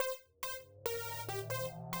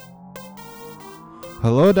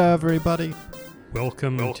Hello to everybody.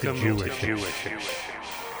 Welcome to Jewish. We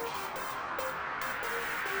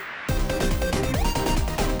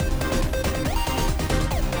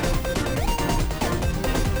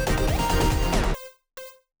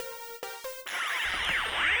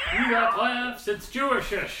got laughs, it's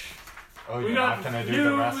Jewishish. Oh, We you're got not going to news, do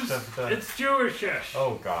the rest of the... it's Jewishish.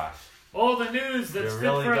 Oh, gosh. All the news that's You fit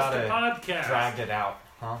really for us to gotta podcast. drag it out,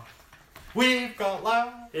 huh? We've got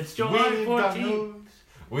love. It's July We've got 14th. news.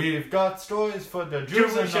 We've got stories for the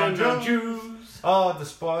Jews Jewish and and non-Jews. Jews. All the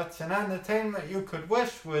sports and entertainment you could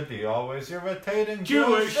wish with the always irritating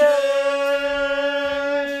Jewish.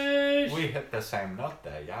 We hit the same note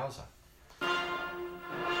there, yowza.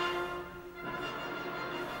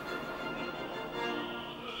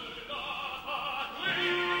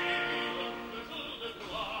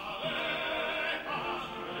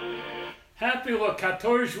 Happy le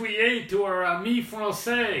 14 juillet to our amis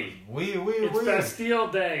français. It's Bastille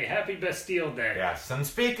Day. Happy Bastille Day. Yes, and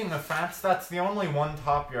speaking of France, that's the only one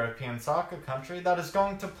top European soccer country that is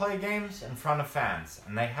going to play games in front of fans,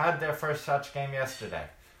 and they had their first such game yesterday.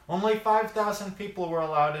 Only 5,000 people were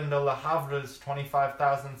allowed into Le Havre's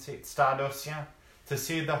 25,000-seat Stade Ossien to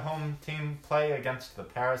see the home team play against the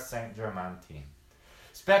Paris Saint-Germain team.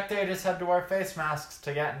 Spectators had to wear face masks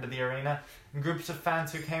to get into the arena, and groups of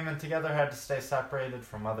fans who came in together had to stay separated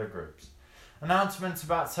from other groups. Announcements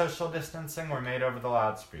about social distancing were made over the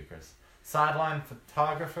loudspeakers. Sideline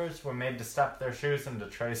photographers were made to step their shoes into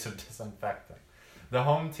trays of disinfectant. The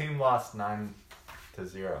home team lost 9-0.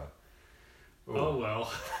 Ooh. Oh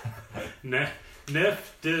well.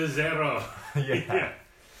 9-0. Yeah.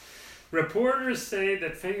 Reporters say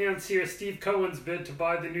that financier Steve Cohen's bid to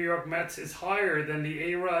buy the New York Mets is higher than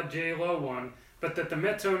the A-Rod J-Lo one, but that the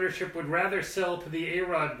Mets ownership would rather sell to the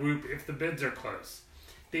A-Rod group if the bids are close.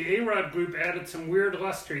 The A-Rod group added some weird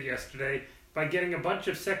luster yesterday by getting a bunch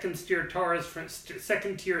of second-tier stars from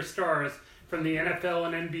the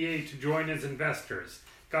NFL and NBA to join as investors.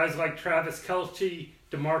 Guys like Travis Kelce,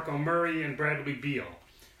 DeMarco Murray, and Bradley Beal.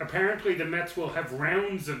 Apparently the Mets will have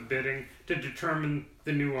rounds of bidding to determine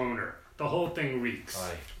the new owner. The whole thing reeks.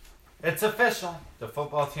 Right. It's official. The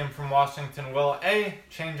football team from Washington will A,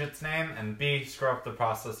 change its name, and B, screw up the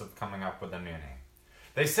process of coming up with a new name.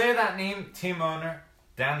 They say that team owner,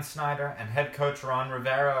 Dan Snyder, and head coach Ron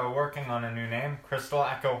Rivera are working on a new name. Crystal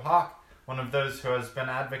Echo Hawk, one of those who has been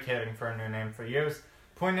advocating for a new name for years,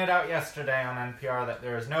 pointed out yesterday on NPR that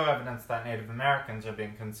there is no evidence that Native Americans are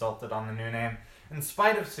being consulted on the new name, in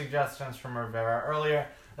spite of suggestions from Rivera earlier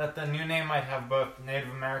that the new name might have both Native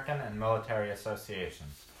American and military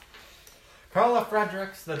associations. Carla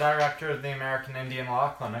Fredericks, the director of the American Indian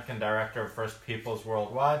Law Clinic and director of First Peoples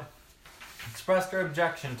Worldwide, expressed her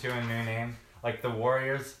objection to a new name, like the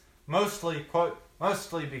Warriors, mostly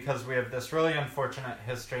because we have this really unfortunate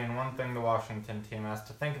history, and one thing the Washington team has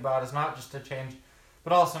to think about is not just a change,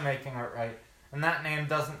 but also making it right, and that name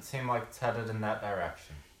doesn't seem like it's headed in that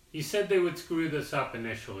direction. You said they would screw this up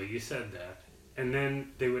initially. You said that. And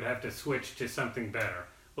then they would have to switch to something better.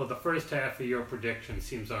 Well, the first half of your prediction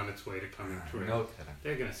seems on its way to coming true. No kidding.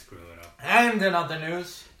 They're going to screw it up. And in other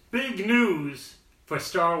news... Big news for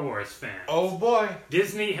Star Wars fans. Oh boy.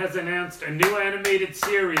 Disney has announced a new animated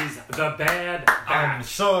series, The Bad Batch. I'm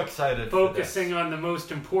so excited focusing for this. on the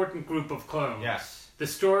most important group of clones. Yes. The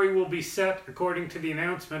story will be set, according to the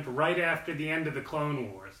announcement, right after the end of the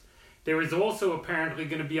Clone Wars. There is also apparently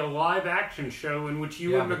going to be a live-action show in which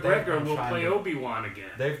Ewan McGregor will play Obi-Wan again.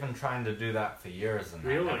 They've been trying to do that for years and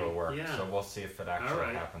that never worked, so we'll see if it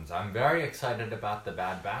actually happens. I'm very excited about the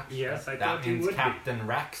Bad Batch. Yes, I thought you would. That means Captain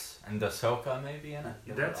Rex and Ahsoka may be in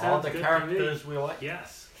it. That sounds all the good characters to me. we like.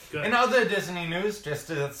 Yes, good. In other Disney news, just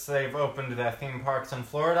as they've opened their theme parks in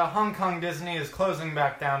Florida, Hong Kong Disney is closing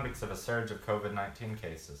back down because of a surge of COVID-19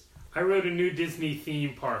 cases. I wrote a new Disney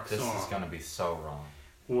theme park song. This is going to be so wrong.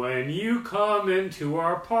 When you come into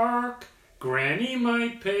our park, Granny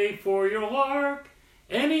might pay for your lark.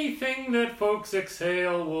 Anything that folks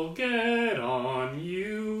exhale will get on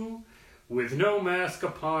you. With no mask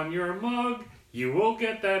upon your mug, you will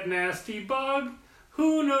get that nasty bug.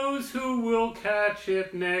 Who knows who will catch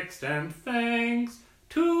it next, and thanks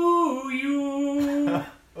to you.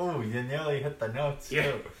 Oh, you nearly hit the notes, too.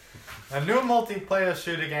 Yeah. A new multiplayer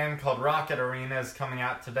shooter game called Rocket Arena is coming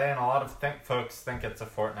out today, and a lot of folks think it's a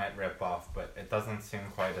Fortnite ripoff, but it doesn't seem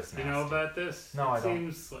quite as nasty. You know about this? No, I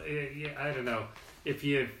don't. Seems, I don't know. If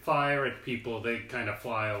you fire at people, they kind of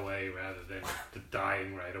fly away rather than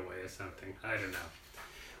dying right away or something. I don't know.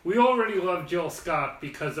 We already love Jill Scott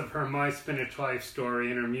because of her My Spinach Life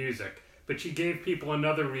story and her music, but she gave people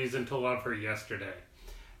another reason to love her yesterday.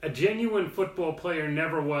 A genuine football player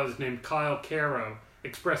never was named Kyle Caro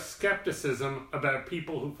expressed skepticism about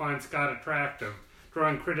people who find Scott attractive,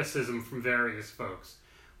 drawing criticism from various folks.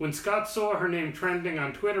 When Scott saw her name trending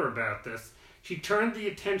on Twitter about this, she turned the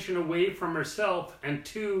attention away from herself and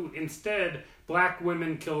to, instead, black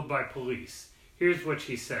women killed by police. Here's what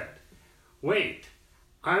she said. Wait,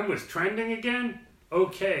 I was trending again?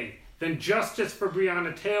 Okay, then justice for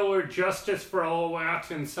Breonna Taylor, justice for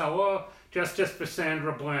Oluwatosin Saloa, justice for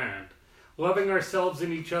Sandra Bland. Loving ourselves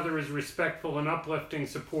and each other is respectful and uplifting,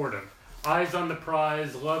 supportive. Eyes on the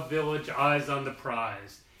prize, Love Village, eyes on the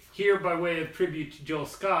prize. Here, by way of tribute to Jill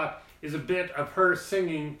Scott, is a bit of her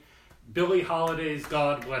singing Billie Holiday's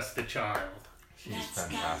God Bless the Child. She's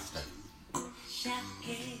fantastic.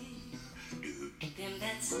 Them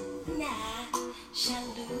that's not shall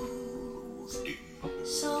lose.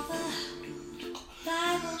 So the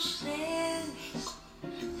Bible says,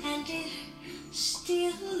 and it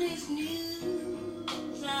still is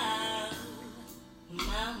news. Ah,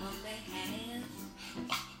 Mama may have,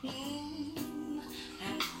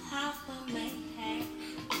 and Papa may have,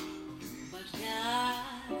 but God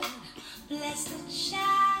bless the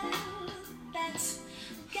child that's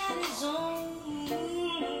got his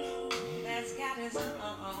own. That's got his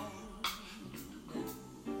own.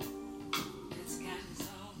 That's got his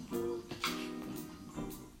own.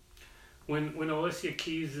 When Alicia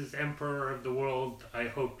Keys is Emperor of the World, I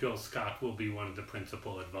hope Jill Scott will be one of the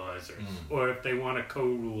principal advisors. Or if they want to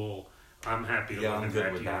co-rule, I'm happy to live in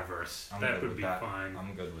that universe. That would be fine.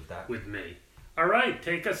 I'm good with that. With me. All right,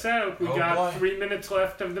 take us out. We got 3 minutes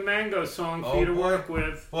left of the Mango song for you to work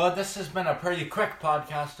with. Well, this has been a pretty quick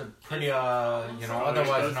podcast, a pretty,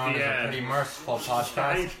 otherwise known as a pretty merciful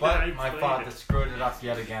podcast. But my father screwed it up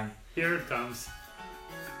yet again. Here it comes.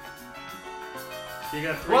 You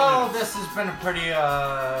got 3 Well, minutes. this has been a pretty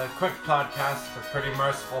quick podcast, a pretty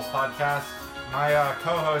merciful podcast. My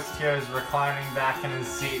co-host here is reclining back in his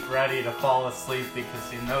seat, ready to fall asleep because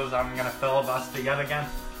he knows I'm going to filibuster yet again.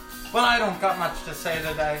 But I don't got much to say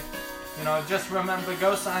today. You know, just remember,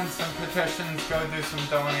 go sign some petitions, go do some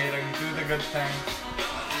donating, do the good thing.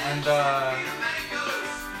 And,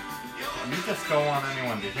 you just don't want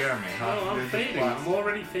anyone to hear me, huh? No, I'm fading. I'm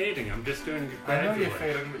already fading. I'm just doing it I know gradually. you're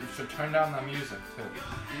fading, but you should turn down the music, too.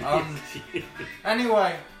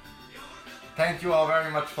 Anyway, thank you all very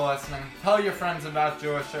much for listening. Tell your friends about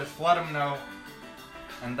Jewishness. Let them know.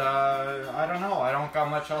 And, I don't know. I don't got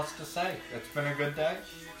much else to say. It's been a good day.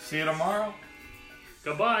 See you tomorrow.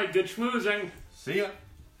 Goodbye. Good schmoozing. See ya.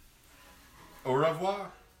 Au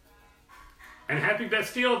revoir. And happy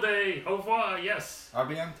Bastille Day. Au revoir. Yes. A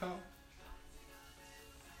bientôt.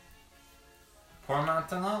 Pour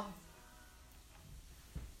maintenant.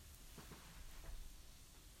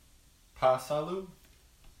 Pas salut.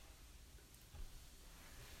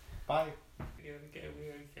 Bye. We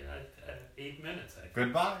got 8 minutes, I think.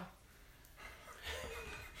 Goodbye.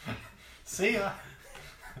 See ya.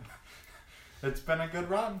 It's been a good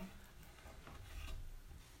run.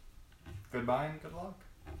 Goodbye and good luck.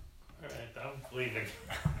 Alright, I'm leaving.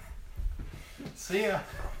 See ya.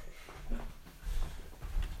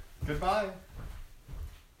 Goodbye.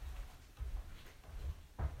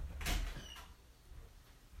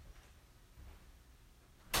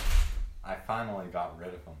 I finally got rid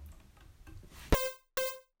of him.